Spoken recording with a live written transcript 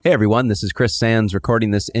Hey everyone, this is Chris Sands recording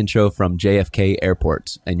this intro from JFK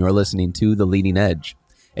Airport, and you're listening to The Leading Edge,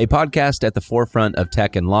 a podcast at the forefront of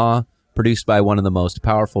tech and law, produced by one of the most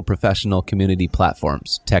powerful professional community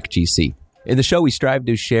platforms, TechGC. In the show, we strive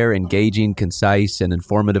to share engaging, concise, and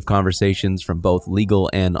informative conversations from both legal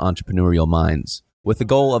and entrepreneurial minds, with the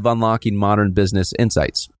goal of unlocking modern business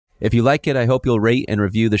insights. If you like it, I hope you'll rate and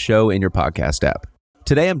review the show in your podcast app.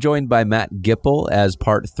 Today, I'm joined by Matt Gipple as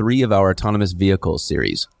part 3 of our Autonomous Vehicles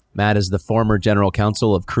series. Matt is the former general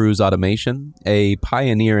counsel of Cruise Automation, a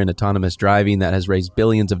pioneer in autonomous driving that has raised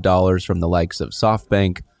billions of dollars from the likes of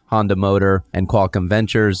SoftBank, Honda Motor, and Qualcomm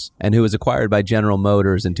Ventures, and who was acquired by General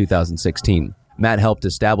Motors in 2016. Matt helped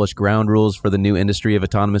establish ground rules for the new industry of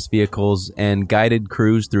autonomous vehicles and guided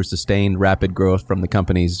Cruise through sustained rapid growth from the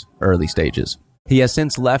company's early stages. He has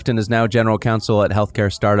since left and is now general counsel at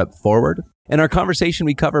healthcare startup Forward. In our conversation,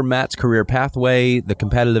 we cover Matt's career pathway, the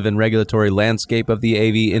competitive and regulatory landscape of the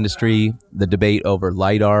AV industry, the debate over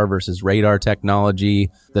LiDAR versus radar technology,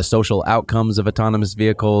 the social outcomes of autonomous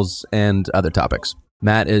vehicles, and other topics.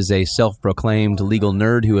 Matt is a self-proclaimed legal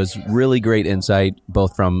nerd who has really great insight,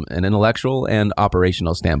 both from an intellectual and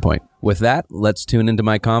operational standpoint. With that, let's tune into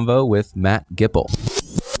my convo with Matt Gipple.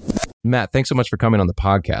 Matt, thanks so much for coming on the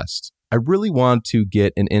podcast. I really want to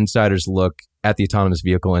get an insider's look at the autonomous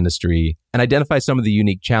vehicle industry and identify some of the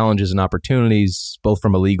unique challenges and opportunities, both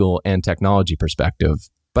from a legal and technology perspective.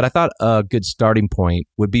 But I thought a good starting point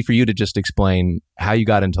would be for you to just explain how you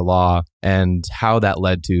got into law and how that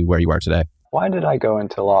led to where you are today. Why did I go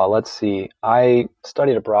into law? Let's see. I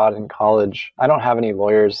studied abroad in college. I don't have any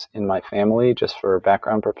lawyers in my family, just for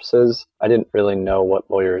background purposes. I didn't really know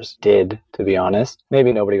what lawyers did, to be honest.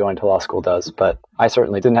 Maybe nobody going to law school does, but I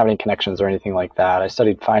certainly didn't have any connections or anything like that. I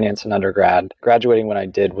studied finance in undergrad. Graduating when I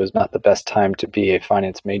did was not the best time to be a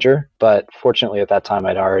finance major, but fortunately at that time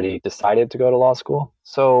I'd already decided to go to law school.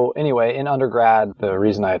 So anyway, in undergrad, the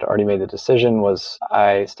reason I had already made the decision was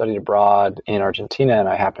I studied abroad in Argentina and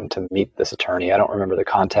I happened to meet this attorney. I don't remember the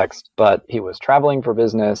context, but he was traveling for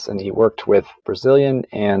business and he worked with Brazilian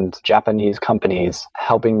and Japanese companies,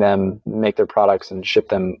 helping them make their products and ship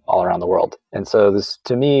them all around the world. And so this,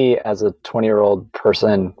 to me, as a 20-year-old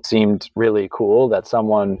person, seemed really cool that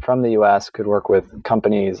someone from the US could work with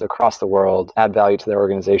companies across the world, add value to their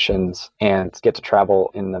organizations, and get to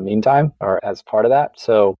travel in the meantime or as part of that.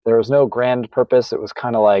 So there was no grand purpose. It was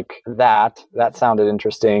kind of like that. That sounded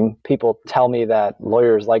interesting. People tell me that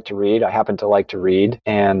lawyers like to read. I happen to like to read.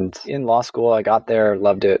 And in law school, I got there,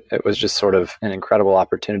 loved it. It was just sort of an incredible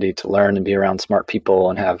opportunity to learn and be around smart people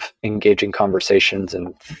and have engaging conversations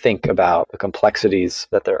and think about the complexities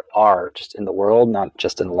that there are just in the world, not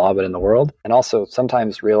just in the law, but in the world. And also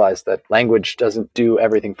sometimes realize that language doesn't do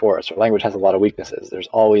everything for us, or language has a lot of weaknesses. There's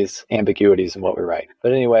always ambiguities in what we write.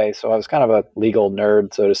 But anyway, so I was kind of a legal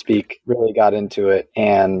nerd, so to speak, really got into it.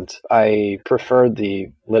 And I preferred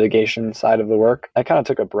the litigation side of the work. I kind of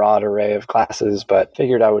took a broad array of classes, but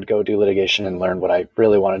figured I would go do litigation and learn what I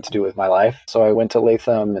really wanted to do with my life. So I went to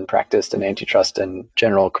Latham and practiced in antitrust and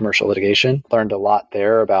general commercial litigation. Learned a lot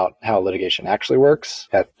there about how litigation actually works.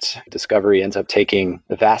 At Discovery ends up taking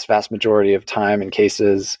the vast majority of time in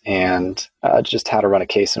cases and just how to run a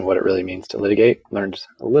case and what it really means to litigate. Learned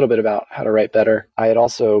a little bit about how to write better. I had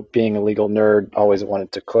also, being a legal nerd, always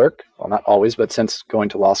wanted to clerk. Well, not always, but since going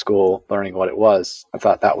to law school, learning what it was, I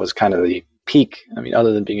thought that was kind of the peak. I mean,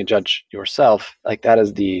 other than being a judge yourself, like that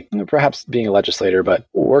is the, perhaps being a legislator, but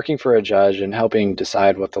working for a judge and helping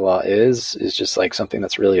decide what the law is just like something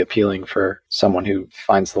that's really appealing for someone who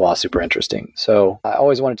finds the law super interesting. So I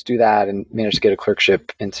always wanted to do that and managed to get a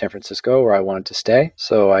clerkship in San Francisco where I wanted to stay.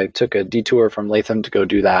 So I took a detour from Latham to go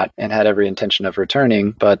do that and had every intention of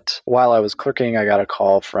returning. But while I was clerking, I got a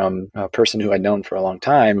call from a person who I'd known for a long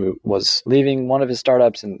time who was leaving one of his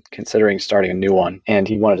startups and considering starting a new one. And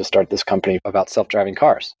he wanted to start this company about self-driving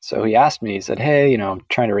cars. So he asked me, he said, hey, I'm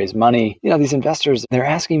trying to raise money. These investors, they're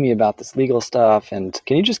asking me about this legal stuff. And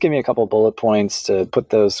can you just give me a couple bullet points to put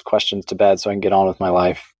those questions to bed so I can get on with my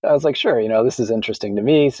life? I was like, sure, this is interesting to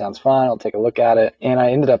me. Sounds fun. I'll take a look at it. And I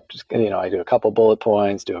ended up just, I do a couple bullet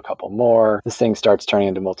points, do a couple more. This thing starts turning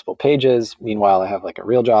into multiple pages. Meanwhile, I have like a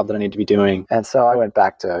real job that I need to be doing. And so I went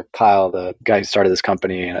back to Kyle, the guy who started this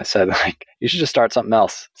company, and I said, you should just start something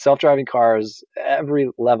else. Self-driving cars, every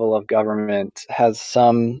level of government has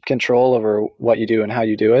some control over what you do and how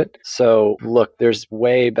you do it. So look, there's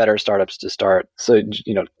way better startups to start. So,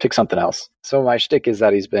 pick something else. So my shtick is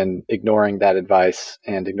that he's been ignoring that advice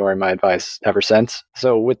and ignoring my advice ever since.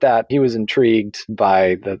 So with that, he was intrigued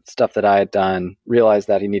by the stuff that I had done, realized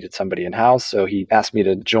that he needed somebody in-house. So he asked me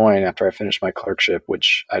to join after I finished my clerkship,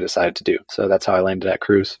 which I decided to do. So that's how I landed at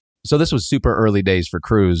Cruise. So this was super early days for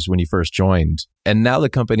Cruise when you first joined, and now the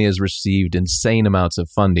company has received insane amounts of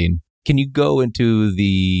funding. Can you go into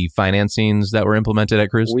the financings that were implemented at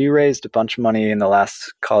Cruise? We raised a bunch of money in the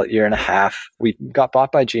last, call it, year and a half. We got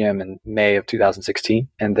bought by GM in May of 2016.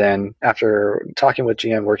 And then after talking with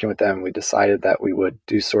GM, working with them, we decided that we would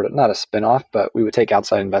do sort of not a spinoff, but we would take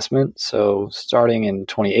outside investment. So starting in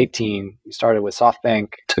 2018, we started with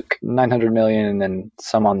SoftBank, took $900 million, and then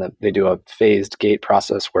they do a phased gate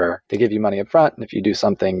process where they give you money up front. And if you do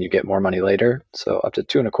something, you get more money later. So up to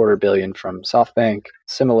 $2.25 billion from SoftBank.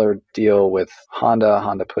 Similar deal with Honda.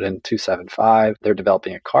 Honda put in 275. They're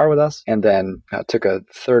developing a car with us. And then took a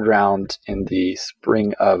third round in the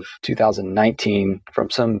spring of 2019 from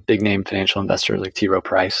some big name financial investor like T. Rowe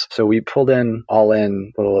Price. So we pulled in all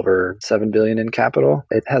in a little over $7 billion in capital.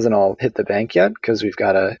 It hasn't all hit the bank yet because we've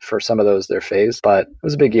got for some of those, they're phased, but it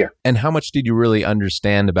was a big year. And how much did you really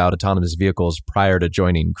understand about autonomous vehicles prior to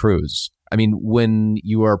joining Cruise? I mean, when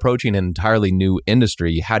you are approaching an entirely new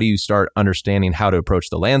industry, how do you start understanding how to approach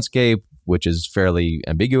the landscape, which is fairly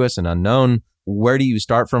ambiguous and unknown? Where do you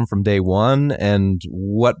start from day one, and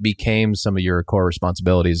what became some of your core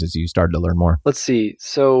responsibilities as you started to learn more? Let's see.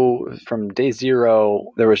 So from day zero,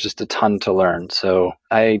 there was just a ton to learn. So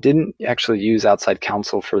I didn't actually use outside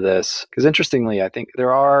counsel for this because interestingly, I think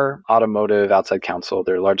there are automotive outside counsel.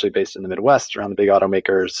 They're largely based in the Midwest around the big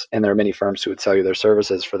automakers, and there are many firms who would sell you their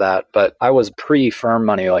services for that. But I was pre-firm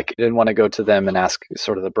money. Like I didn't want to go to them and ask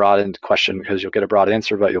sort of the broad end question because you'll get a broad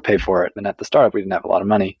answer, but you'll pay for it. And at the startup, we didn't have a lot of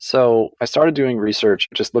money. So I started doing research,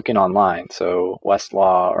 just looking online. So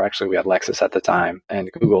Westlaw, or actually we had Lexis at the time,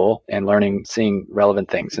 and Google, and learning, seeing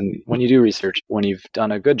relevant things. And when you do research, when you've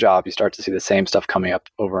done a good job, you start to see the same stuff coming up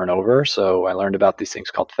over and over. So I learned about these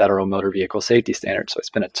things called federal motor vehicle safety standards. So I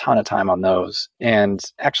spent a ton of time on those. And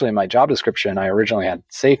actually in my job description, I originally had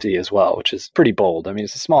safety as well, which is pretty bold. I mean,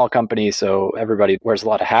 it's a small company, so everybody wears a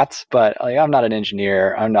lot of hats, but I'm not an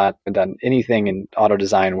engineer. I've not done anything in auto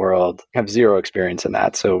design world. I have zero experience in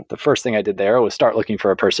that. So the first thing I did there was start looking for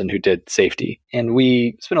a person who did safety. And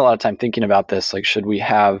we spent a lot of time thinking about this, like, should we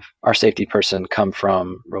have our safety person come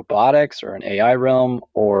from robotics or an AI realm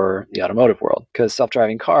or the automotive world? Because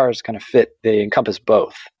self-driving cars kind of they encompass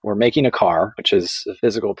both. We're making a car, which is a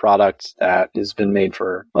physical product that has been made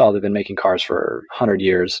they've been making cars for 100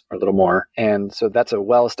 years or a little more. And so that's a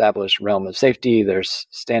well-established realm of safety. There's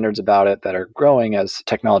standards about it that are growing as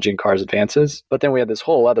technology in cars advances. But then we have this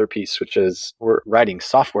whole other piece, which is we're writing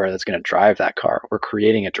software that's going to drive that car. We're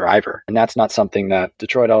creating a driver. And that's not something that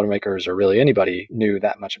Detroit automakers or really anybody knew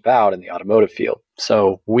that much about in the automotive field.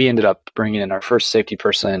 So we ended up bringing in our first safety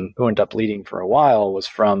person, who ended up leading for a while, was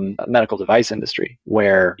from the medical device industry,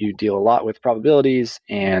 where you deal a lot with probabilities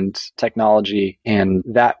and technology. And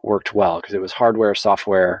that worked well because it was hardware,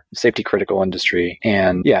 software, safety critical industry.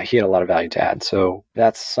 And yeah, he had a lot of value to add. So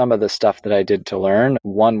that's some of the stuff that I did to learn.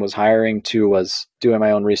 One was hiring, two was doing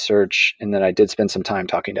my own research, and then I did spend some time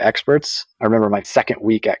talking to experts. I remember my second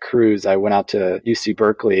week at Cruise, I went out to UC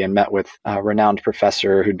Berkeley and met with a renowned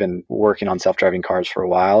professor who'd been working on self-driving cars for a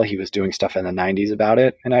while. He was doing stuff in the 90s about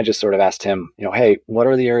it. And I just sort of asked him, hey, what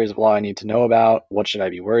are the areas of law I need to know about? What should I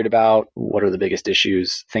be worried about? What are the biggest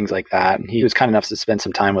issues? Things like that. And he was kind enough to spend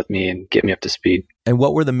some time with me and get me up to speed. And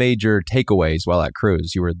what were the major takeaways while at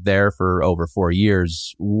Cruise? You were there for over 4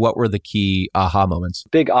 years. What were the key aha moments?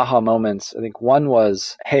 Big aha moments. I think one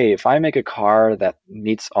was, hey, if I make a car that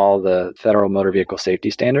meets all the federal motor vehicle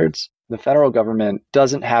safety standards, the federal government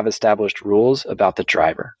doesn't have established rules about the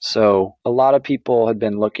driver. So a lot of people had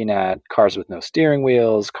been looking at cars with no steering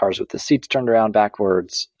wheels, cars with the seats turned around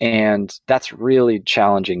backwards, and that's really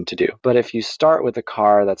challenging to do. But if you start with a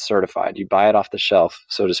car that's certified, you buy it off the shelf,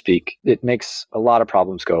 so to speak, it makes a lot of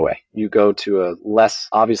problems go away. You go to a less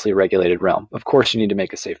obviously regulated realm. Of course, you need to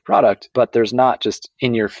make a safe product, but there's not just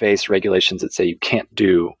in-your-face regulations that say you can't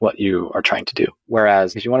do what you are trying to do.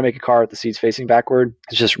 Whereas if you want to make a car with the seats facing backward,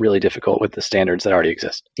 it's just really difficult with the standards that already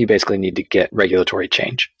exist. You basically need to get regulatory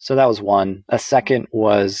change. So that was one. A second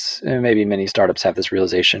was, maybe many startups have this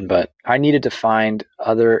realization, but I needed to find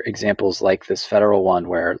other examples like this federal one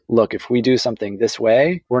where, look, if we do something this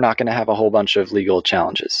way, we're not going to have a whole bunch of legal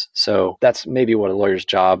challenges. So that's maybe what a lawyer's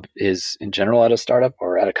job is in general at a startup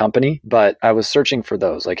or at a company. But I was searching for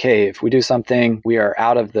those, like, hey, if we do something, we are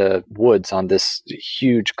out of the woods on this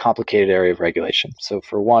huge, complicated area of regulation. So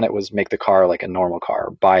for one, it was make the car like a normal car,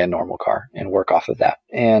 buy a normal normal car and work off of that.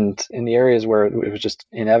 And in the areas where it was just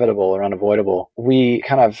inevitable or unavoidable, we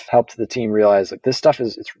kind of helped the team realize like this stuff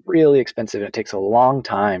it's really expensive and it takes a long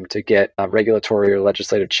time to get regulatory or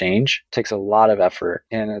legislative change. It takes a lot of effort.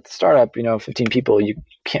 And at the startup, 15 people, you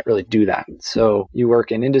can't really do that. So you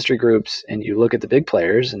work in industry groups and you look at the big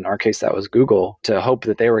players. In our case, that was Google, to hope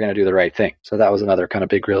that they were going to do the right thing. So that was another kind of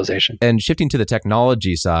big realization. And shifting to the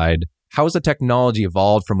technology side, how has the technology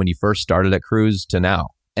evolved from when you first started at Cruise to now?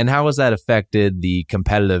 And how has that affected the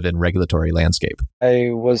competitive and regulatory landscape?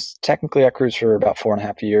 I was technically at Cruise for about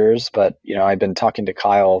 4.5 years, but I'd been talking to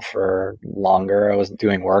Kyle for longer. I wasn't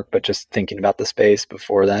doing work, but just thinking about the space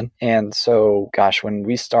before then. And so, when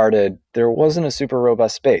we started, there wasn't a super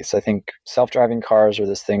robust space. I think self-driving cars were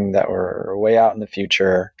this thing that were way out in the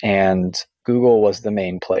future, and Google was the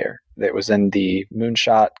main player. It was in the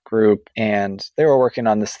Moonshot group, and they were working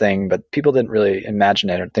on this thing, but people didn't really imagine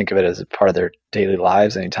it or think of it as a part of their daily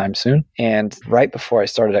lives anytime soon. And right before I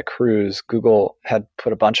started at Cruise, Google had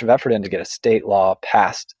put a bunch of effort in to get a state law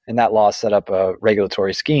passed. And that law set up a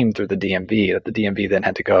regulatory scheme through the DMV that the DMV then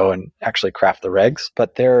had to go and actually craft the regs.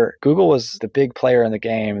 But Google was the big player in the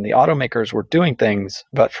game, and the automakers were doing things,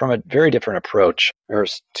 but from a very different approach.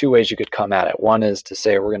 There's two ways you could come at it. One is to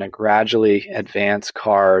say we're going to gradually advance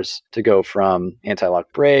cars to go from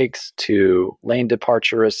anti-lock brakes to lane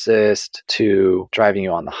departure assist to driving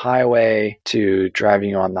you on the highway to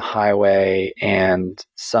driving you on the highway and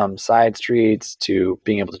some side streets to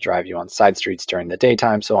being able to drive you on side streets during the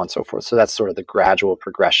daytime, so on and so forth. So that's sort of the gradual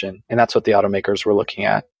progression. And that's what the automakers were looking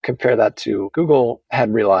at. Compare that to Google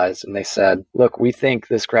had realized, and they said, look, we think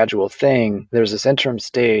this gradual thing, there's this interim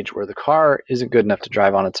stage where the car isn't good enough to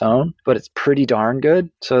drive on its own, but it's pretty darn good.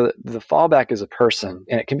 So the fallback is a person,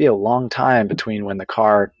 and it can be a long time between when the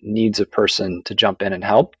car needs a person to jump in and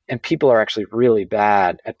help. And people are actually really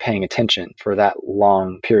bad at paying attention for that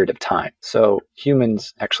long period of time. So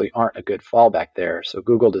humans actually aren't a good fallback there. So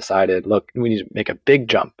Google decided, look, we need to make a big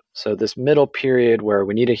jump. So this middle period where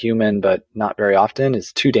we need a human, but not very often,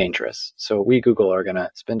 is too dangerous. So we, Google, are going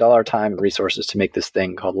to spend all our time and resources to make this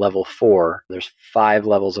thing called level 4. There's 5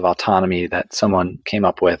 levels of autonomy that someone came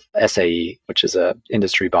up with, SAE, which is a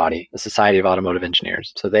industry body, the Society of Automotive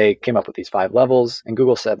Engineers. So they came up with these 5 levels, and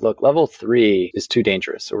Google said, look, level 3 is too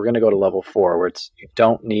dangerous. So we're going to go to level 4, where you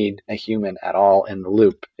don't need a human at all in the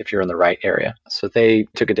loop if you're in the right area. So they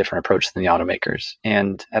took a different approach than the automakers.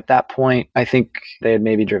 And at that point, I think they had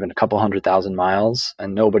maybe driven a couple 100,000 miles,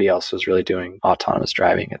 and nobody else was really doing autonomous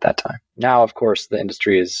driving at that time. Now, of course, the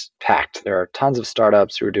industry is packed. There are tons of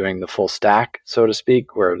startups who are doing the full stack, so to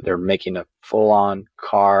speak, where they're making a full-on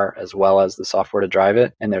car as well as the software to drive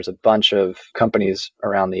it. And there's a bunch of companies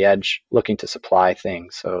around the edge looking to supply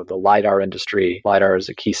things. So the LiDAR industry, LiDAR is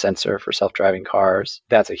a key sensor for self-driving cars.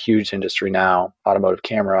 That's a huge industry now. Automotive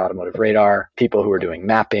camera, automotive radar, people who are doing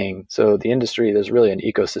mapping. So the industry, there's really an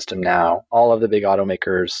ecosystem now. All of the big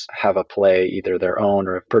automakers have a play, either their own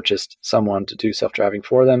or have purchased someone to do self-driving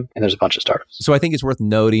for them. And there's a bunch of startups. So I think it's worth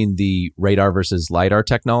noting the radar versus LiDAR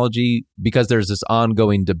technology, because there's this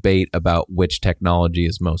ongoing debate about which technology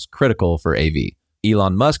is most critical for AV.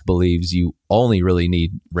 Elon Musk believes you only really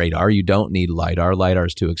need radar. You don't need LiDAR. LiDAR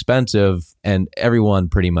is too expensive, and everyone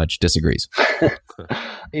pretty much disagrees.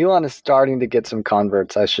 Elon is starting to get some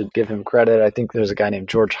converts. I should give him credit. I think there's a guy named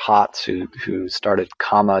George Hotz who started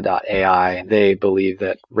Comma.ai. They believe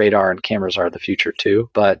that radar and cameras are the future too.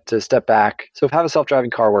 But to step back, so have a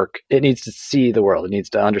self-driving car work, it needs to see the world. It needs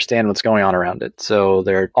to understand what's going on around it. So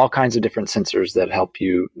there are all kinds of different sensors that help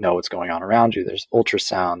you know what's going on around you. There's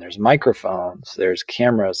ultrasound, there's microphones, there's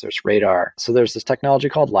cameras, there's radar. So there's this technology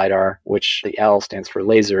called LiDAR, which the L stands for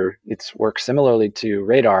laser. It works similarly to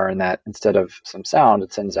radar in that instead of some sound,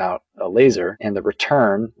 it sends out a laser, and the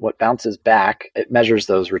return, what bounces back, it measures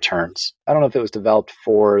those returns. I don't know if it was developed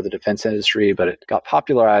for the defense industry, but it got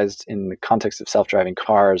popularized in the context of self-driving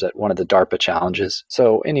cars at one of the DARPA challenges.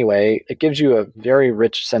 So anyway, it gives you a very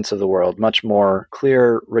rich sense of the world, much more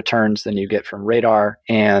clear returns than you get from radar,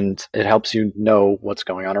 and it helps you know what's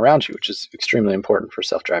going on around you, which is extremely important for a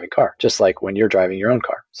self-driving car, just like when you're driving your own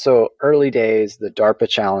car. So early days, the DARPA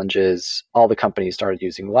challenges, all the companies started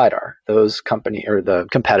using LiDAR. Those the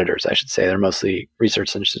competitors, I should say, they're mostly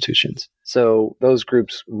research institutions, So those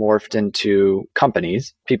groups morphed into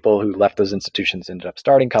companies. People who left those institutions ended up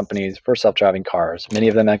starting companies for self-driving cars, many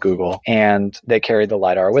of them at Google, and they carried the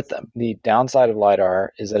LiDAR with them. The downside of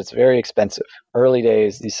LiDAR is that it's very expensive. Early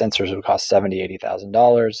days, these sensors would cost $70,000,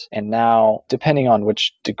 $80,000. And now, depending on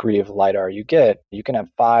which degree of LiDAR you get, you can have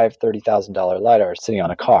 $5,000, $30,000 LiDAR sitting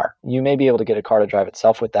on a car. You may be able to get a car to drive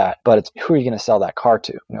itself with that, but who are you going to sell that car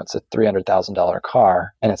to? It's a $300,000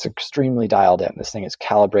 car, and it's extremely dialed in. This thing is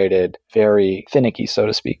calibrated, very finicky, so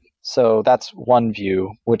to speak. So that's one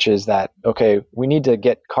view, which is that, okay, we need to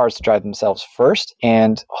get cars to drive themselves first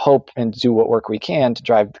and hope and do what work we can to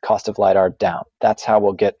drive the cost of LiDAR down. That's how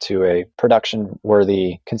we'll get to a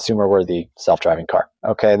production-worthy, consumer-worthy self-driving car.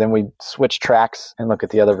 Okay, then we switch tracks and look at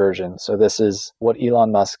the other version. So this is what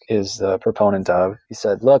Elon Musk is the proponent of. He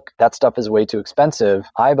said, look, that stuff is way too expensive.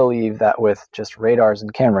 I believe that with just radars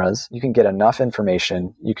and cameras, you can get enough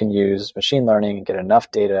information, you can use machine learning and get enough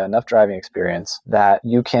data, enough driving experience that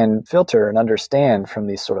you can filter and understand from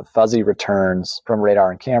these sort of fuzzy returns from radar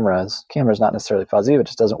and cameras. Camera's not necessarily fuzzy, but it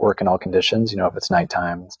just doesn't work in all conditions. If it's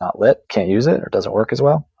nighttime, it's not lit, can't use it, or doesn't work as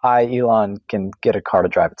well. Elon, can get a car to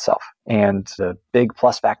drive itself. And the big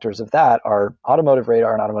plus factors of that are automotive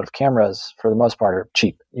radar and automotive cameras, for the most part, are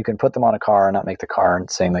cheap. You can put them on a car and not make the car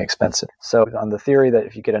insanely expensive. So on the theory that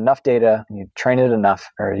if you get enough data and you train it enough,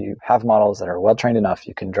 or you have models that are well trained enough,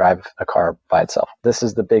 you can drive a car by itself. This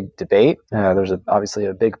is the big debate. There's obviously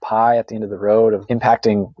a big pie at the end of the road of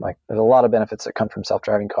impacting, there's a lot of benefits that come from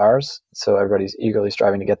self-driving cars. So everybody's eagerly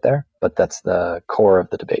striving to get there, but that's the core of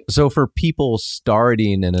the debate. So for people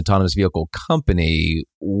starting an autonomous vehicle company,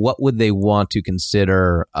 what would they want to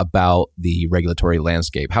consider about the regulatory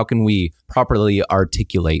landscape? How can we properly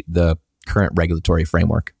articulate the current regulatory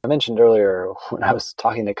framework? I mentioned earlier when I was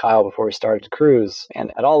talking to Kyle before we started to cruise,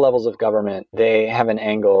 and at all levels of government, they have an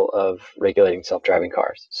angle of regulating self-driving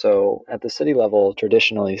cars. So at the city level,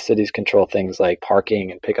 traditionally, cities control things like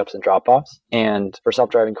parking and pickups and drop-offs. And for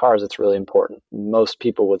self-driving cars, it's really important. Most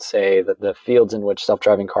people would say that the fields in which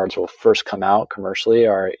self-driving cars will first come out commercially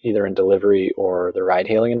are either in delivery or the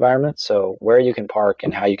ride-hailing environment. So where you can park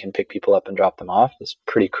and how you can pick people up and drop them off is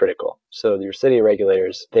pretty critical. So your city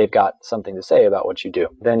regulators, they've got something to say about what you do.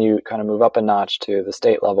 Then you kind of move up a notch to the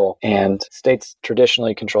state level, and states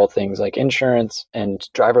traditionally control things like insurance and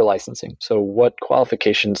driver licensing. So what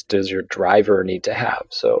qualifications does your driver need to have?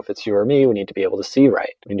 So if it's you or me, we need to be able to see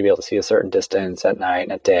right. We need to be able to see a certain distance at night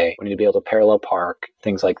and at day. We need to be able to parallel park,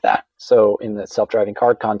 things like that. So in the self-driving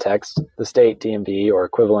car context, the state DMV or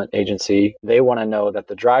equivalent agency, they want to know that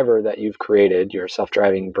the driver that you've created, your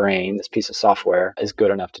self-driving brain, this piece of software, is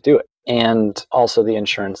good enough to do it. And also the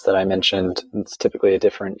insurance that I mentioned, it's typically a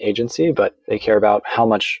different agency, but they care about how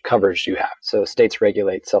much coverage you have. So states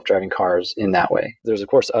regulate self-driving cars in that way. There's, of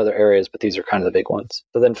course, other areas, but these are kind of the big ones.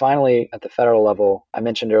 So then finally, at the federal level, I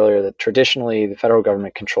mentioned earlier that traditionally the federal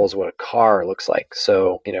government controls what a car looks like.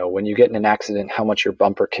 So, when you get in an accident, how much your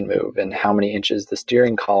bumper can move and how many inches the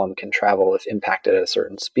steering column can travel if impacted at a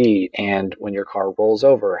certain speed. And when your car rolls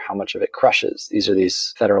over, how much of it crushes. These are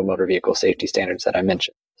these federal motor vehicle safety standards that I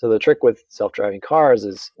mentioned. So the trick with self-driving cars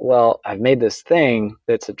is, I've made this thing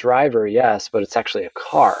that's a driver, yes, but it's actually a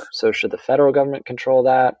car. So should the federal government control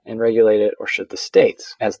that and regulate it, or should the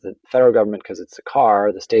states? As the federal government because it's a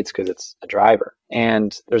car, the states because it's a driver.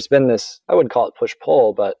 And there's been this, I wouldn't call it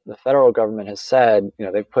push-pull, but the federal government has said,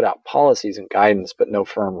 they've put out policies and guidance, but no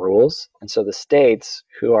firm rules. And so the states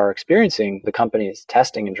who are experiencing the companies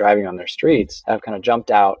testing and driving on their streets have kind of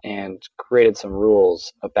jumped out and created some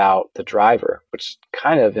rules about the driver, which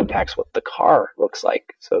kind of impacts what the car looks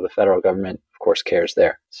like. So the federal government, of course, cares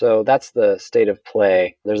there. So that's the state of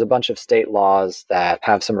play. There's a bunch of state laws that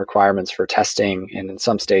have some requirements for testing, and in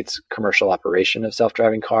some states, commercial operation of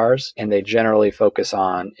self-driving cars. And they generally focus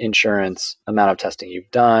on insurance, amount of testing you've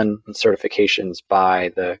done, and certifications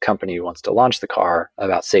by the company who wants to launch the car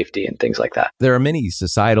about safety and things like that. There are many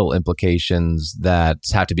societal implications that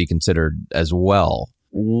have to be considered as well.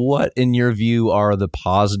 What, in your view, are the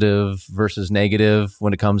positive versus negative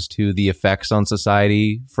when it comes to the effects on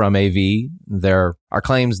society from AV? There are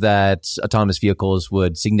claims that autonomous vehicles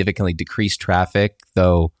would significantly decrease traffic,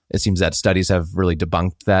 though it seems that studies have really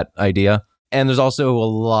debunked that idea. And there's also a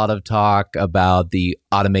lot of talk about the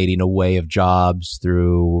automating away of jobs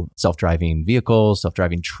through self-driving vehicles,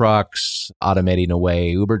 self-driving trucks, automating away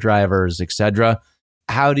Uber drivers, etc.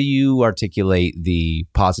 How do you articulate the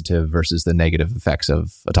positive versus the negative effects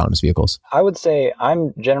of autonomous vehicles? I would say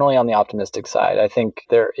I'm generally on the optimistic side. I think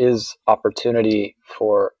there is opportunity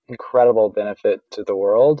for incredible benefit to the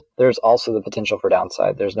world, there's also the potential for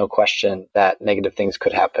downside. There's no question that negative things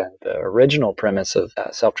could happen. The original premise of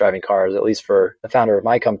self-driving cars, at least for the founder of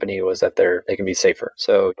my company, was that they can be safer.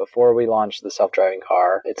 So before we launched the self-driving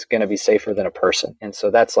car, it's going to be safer than a person. And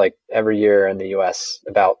so that's like every year in the US,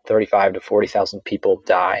 about 35 to 40,000 people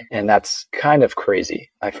die. And that's kind of crazy.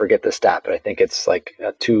 I forget the stat, but I think it's like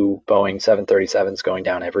 2 Boeing 737s going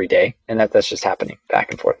down every day. And that's just happening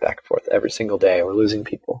back and forth every single day. We're losing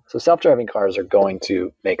people. So self-driving cars are going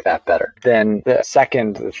to make that better. Then the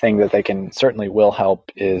second thing that they can certainly will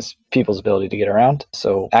help is people's ability to get around.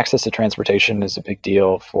 So access to transportation is a big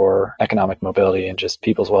deal for economic mobility and just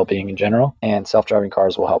people's well-being in general. And self-driving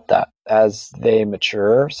cars will help that. As they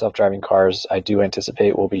mature, self-driving cars, I do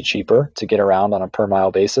anticipate, will be cheaper to get around on a per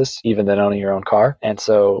mile basis, even than owning your own car. And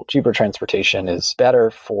so cheaper transportation is better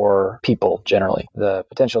for people generally. The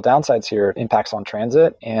potential downsides here impacts on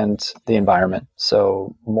transit and the environment.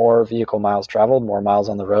 So more vehicle miles traveled, more miles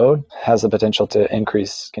on the road has the potential to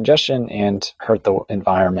increase congestion and hurt the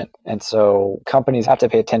environment. And so companies have to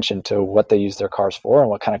pay attention to what they use their cars for and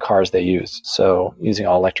what kind of cars they use. So using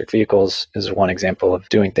all electric vehicles is one example of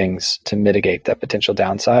doing things to mitigate that potential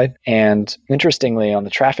downside. And interestingly, on the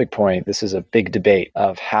traffic point, this is a big debate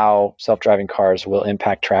of how self-driving cars will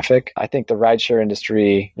impact traffic. I think the rideshare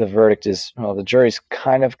industry, the verdict is, well, the jury's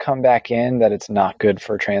kind of come back in that it's not good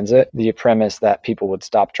for transit. The premise that people would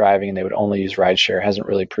stop driving and they would only use rideshare hasn't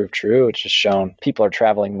really proved true. It's just shown people are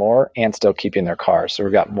traveling more and still keeping their cars. So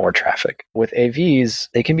we've got more traffic. With AVs,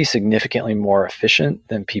 they can be significantly more efficient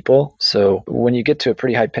than people. So when you get to a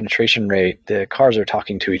pretty high penetration rate, the cars are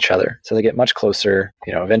talking to each other. So they get much closer.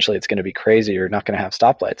 Eventually it's going to be crazy. You're not going to have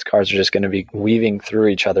stoplights. Cars are just going to be weaving through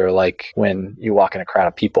each other like when you walk in a crowd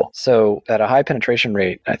of people. So at a high penetration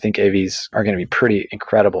rate, I think AVs are going to be pretty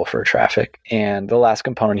incredible for traffic. And the last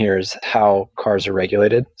component here is how cars are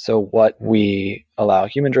regulated. So what we allow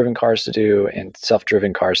human-driven cars to do and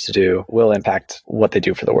self-driven cars to do will impact what they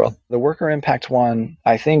do for the world. The worker impact one,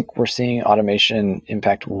 I think we're seeing automation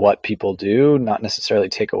impact what people do, not necessarily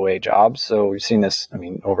take away jobs. So we've seen this,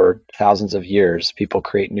 over thousands of years, people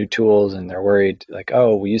create new tools and they're worried like,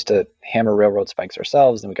 oh, we used to hammer railroad spikes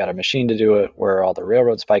ourselves and we got a machine to do it. Where are all the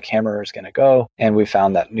railroad spike hammers going to go? And we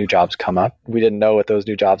found that new jobs come up. We didn't know what those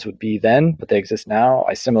new jobs would be then, but they exist now.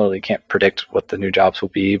 I similarly can't predict what the new jobs will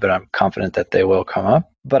be, but I'm confident that they will come up.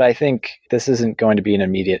 But I think this isn't going to be an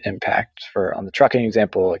immediate impact. On the trucking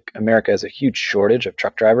example, like America has a huge shortage of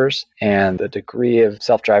truck drivers, and the degree of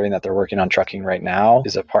self-driving that they're working on trucking right now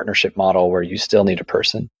is a partnership model where you still need a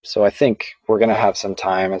person. So I think we're going to have some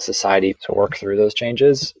time as society to work through those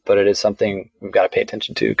changes, but it is something we've got to pay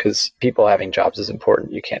attention to because people having jobs is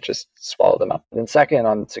important. You can't just swallow them up. And second,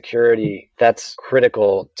 on security, that's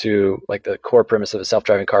critical to like the core premise of a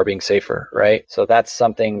self-driving car being safer, right? So that's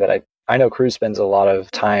something that I know Cruise spends a lot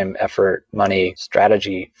of time, effort, money,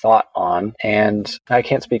 strategy, thought on, and I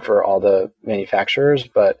can't speak for all the manufacturers,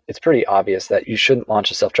 but it's pretty obvious that you shouldn't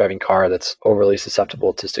launch a self-driving car that's overly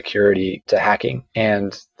susceptible to security, to hacking,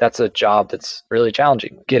 and that's a job that's really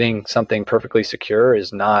challenging. Getting something perfectly secure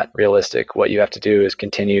is not realistic. What you have to do is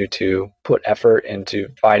continue to put effort into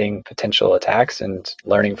fighting potential attacks and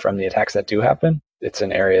learning from the attacks that do happen. It's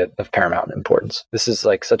an area of paramount importance. This is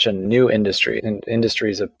like such a new industry, and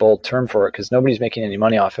industry is a bold term for it because nobody's making any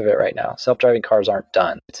money off of it right now. Self-driving cars aren't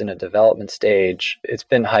done. It's in a development stage. It's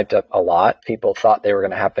been hyped up a lot. People thought they were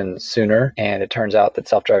going to happen sooner, and it turns out that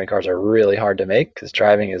self-driving cars are really hard to make because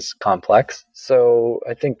driving is complex. So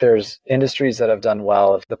I think there's industries that have done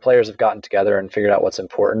well if the players have gotten together and figured out what's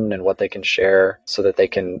important and what they can share so that they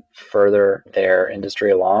can further their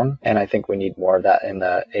industry along. And I think we need more of that in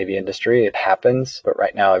the AV industry. It happens, but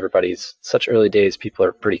right now everybody's such early days. People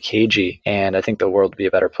are pretty cagey. And I think the world would be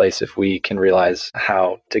a better place if we can realize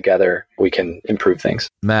how together we can improve things.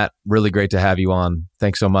 Matt, really great to have you on.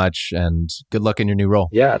 Thanks so much and good luck in your new role.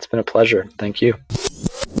 Yeah, it's been a pleasure. Thank you.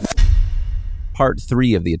 Part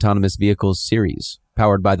 3 of the Autonomous Vehicles series,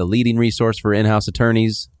 powered by the leading resource for in-house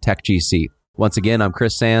attorneys, TechGC. Once again, I'm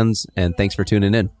Chris Sands, and thanks for tuning in.